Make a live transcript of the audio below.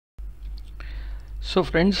So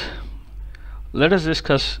friends, let us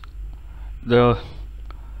discuss the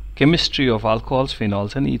chemistry of alcohols,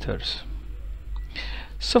 phenols and ethers.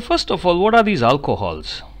 So first of all, what are these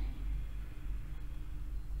alcohols?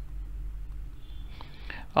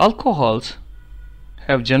 Alcohols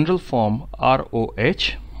have general form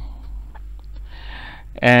ROH,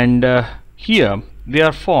 and here they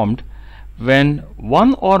are formed when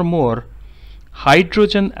one or more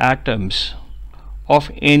hydrogen atoms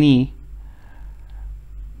of any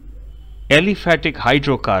aliphatic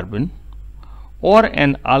hydrocarbon or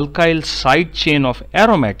an alkyl side chain of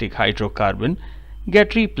aromatic hydrocarbon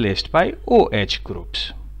get replaced by OH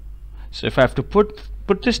groups. So if I have to put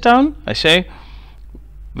this down, I say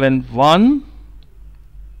when one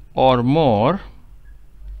or more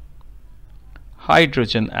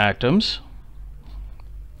hydrogen atoms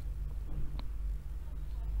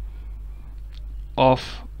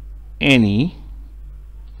of any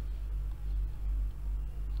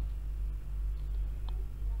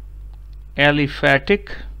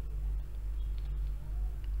aliphatic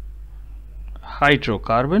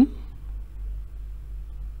hydrocarbon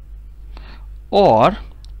or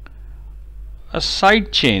a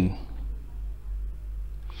side chain,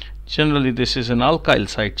 generally this is an alkyl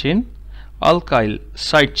side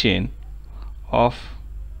chain of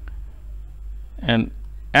an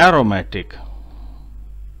aromatic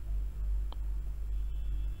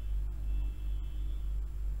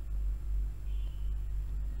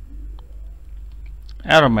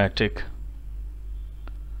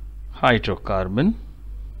hydrocarbon,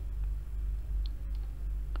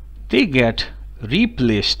 they get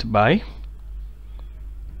replaced by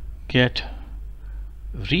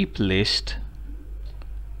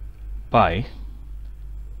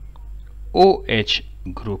OH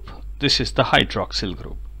group. This is the hydroxyl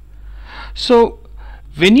group. So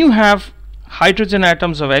when you have hydrogen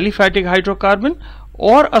atoms of aliphatic hydrocarbon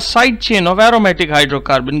or a side chain of aromatic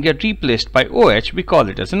hydrocarbon get replaced by OH, we call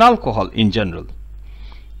it as an alcohol in general.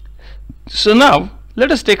 So now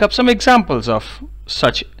let us take up some examples of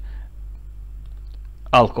such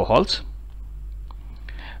alcohols.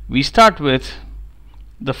 We start with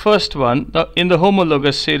the first one in the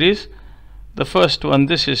homologous series. The first one,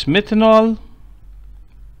 this is methanol.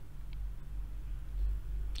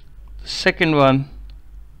 The second one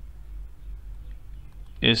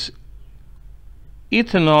is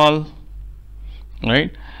ethanol,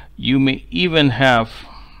 right? You may even have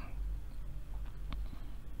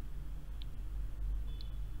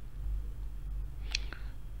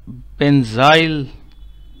benzyl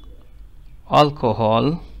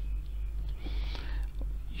alcohol.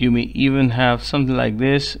 You may even have something like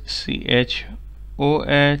this, CHOH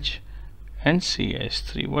and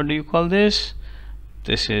CH3. What do you call this?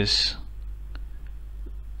 This is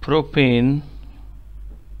propane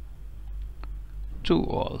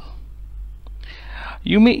 2-ol.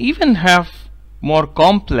 You may even have more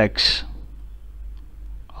complex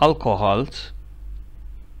alcohols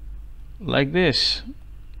like this.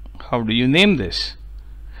 How do you name this?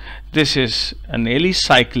 This is an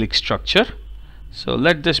alicyclic structure. So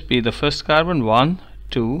let this be the first carbon, 1,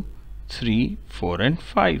 2, 3, 4 and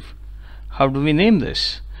 5. How do we name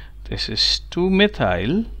this? This is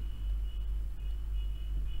 2-methyl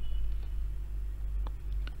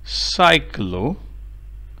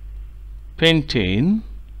cyclopentane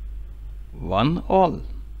 1-ol.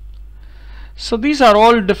 So these are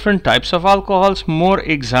all different types of alcohols. More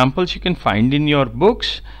examples you can find in your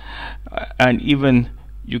books, and even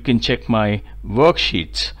you can check my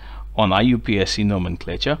worksheets on IUPAC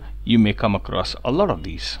nomenclature. You may come across a lot of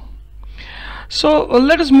these. So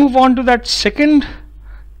let us move on to that second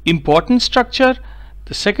important structure.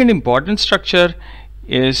 The second important structure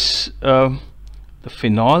is the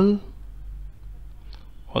phenol,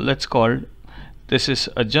 or let's call this is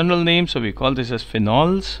a general name, so we call this as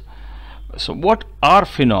phenols. So what are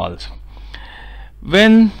phenols?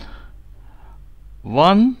 When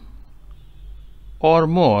one or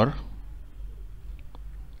more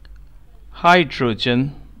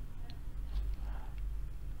hydrogen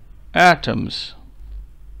atoms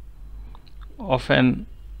of an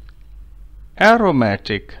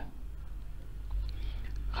aromatic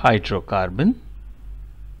hydrocarbon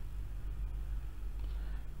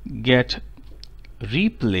get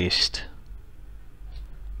replaced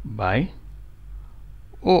by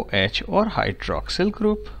OH or hydroxyl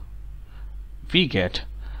group, we get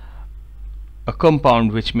a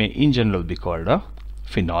compound which may in general be called a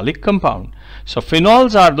phenolic compound. So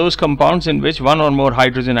phenols are those compounds in which one or more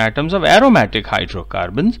hydrogen atoms of aromatic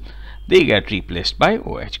hydrocarbons, they get replaced by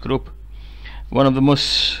OH group. One of the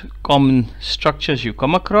most common structures you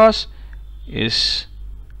come across is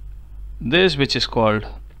this which is called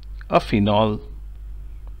a phenol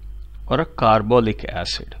or a carbolic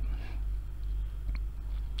acid.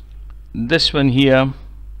 This one here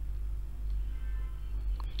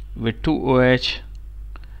with 2 OH,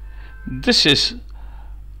 this is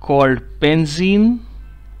called benzene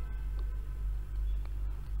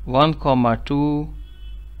 1,2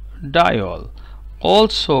 diol,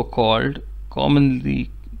 also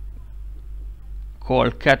commonly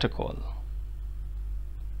called catechol.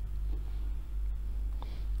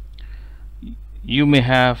 You may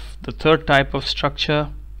have the third type of structure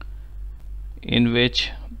in which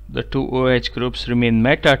the 2 OH groups remain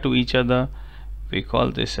meta to each other. We call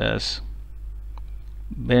this as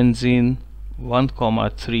benzene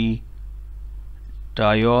 1,3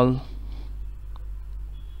 diol,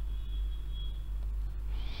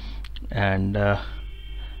 and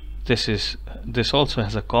this also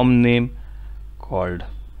has a common name called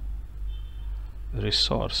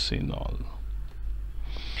resorcinol.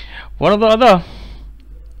 One of the other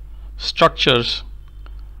structures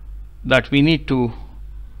that we need to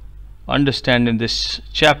understand in this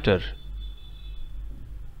chapter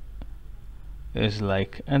is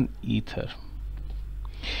like an ether.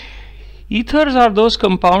 Ethers are those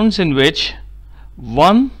compounds in which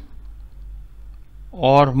one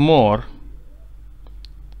or more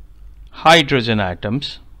hydrogen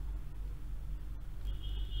atoms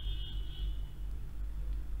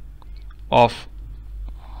of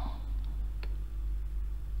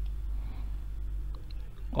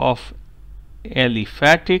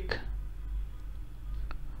aliphatic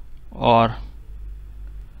or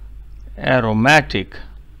aromatic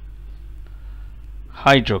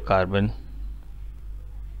hydrocarbon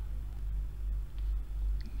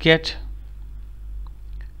get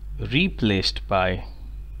replaced by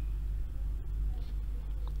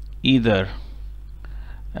either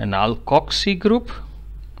an alkoxy group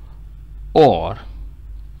or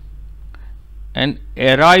an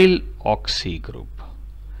aryl oxy group.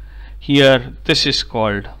 Here this is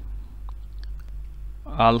called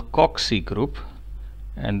alkoxy group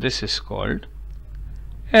and this is called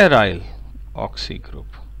aryl oxy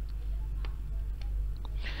group.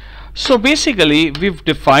 So basically we've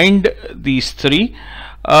defined these three.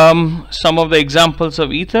 Some of the examples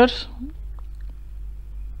of ethers.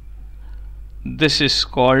 This is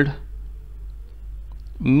called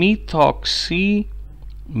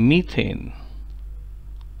methoxymethane.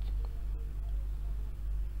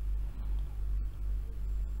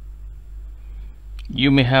 You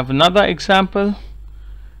may have another example.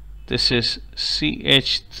 This is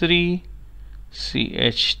CH3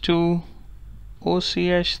 CH2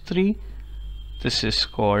 OCH3. This is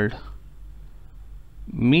called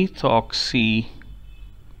methoxyethane.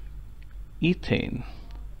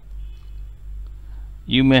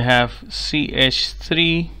 You may have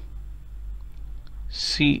CH3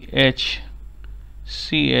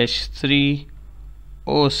 CH3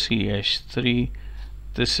 OCH3.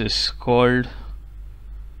 This is called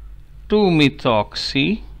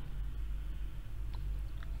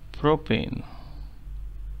 2-methoxypropane.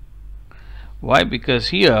 Why? Because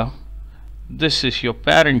here this is your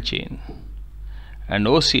parent chain and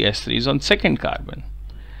OCH3 is on second carbon.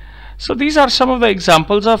 So these are some of the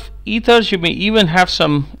examples of ethers. You may even have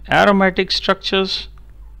some aromatic structures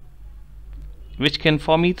which can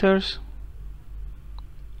form ethers.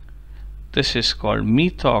 This is called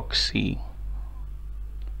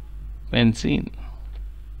methoxybenzene,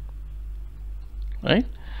 right?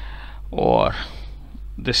 Or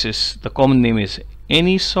this is, the common name is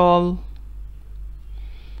anisole,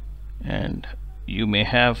 and you may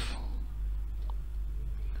have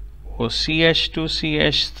OCH2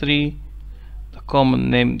 CH3, the common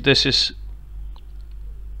name, this is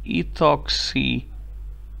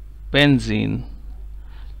ethoxybenzene,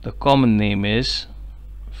 the common name is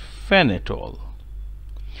phenol.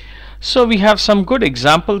 So we have some good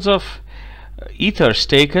examples of ethers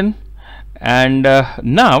taken, and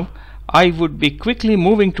now I would be quickly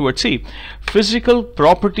moving towards physical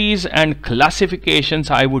properties and classifications.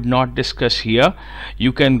 I would not discuss here.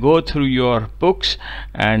 You can go through your books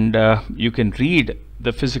and you can read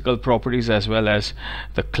the physical properties as well as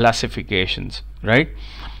the classifications, right?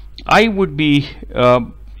 I would be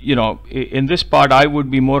in this part I would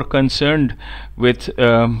be more concerned with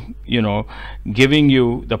giving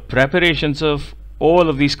you the preparations of all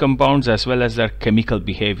of these compounds as well as their chemical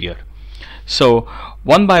behavior. So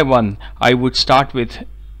one by one I would start with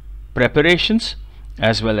preparations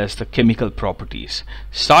as well as the chemical properties.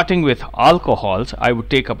 Starting with alcohols, I would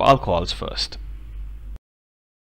take up alcohols first.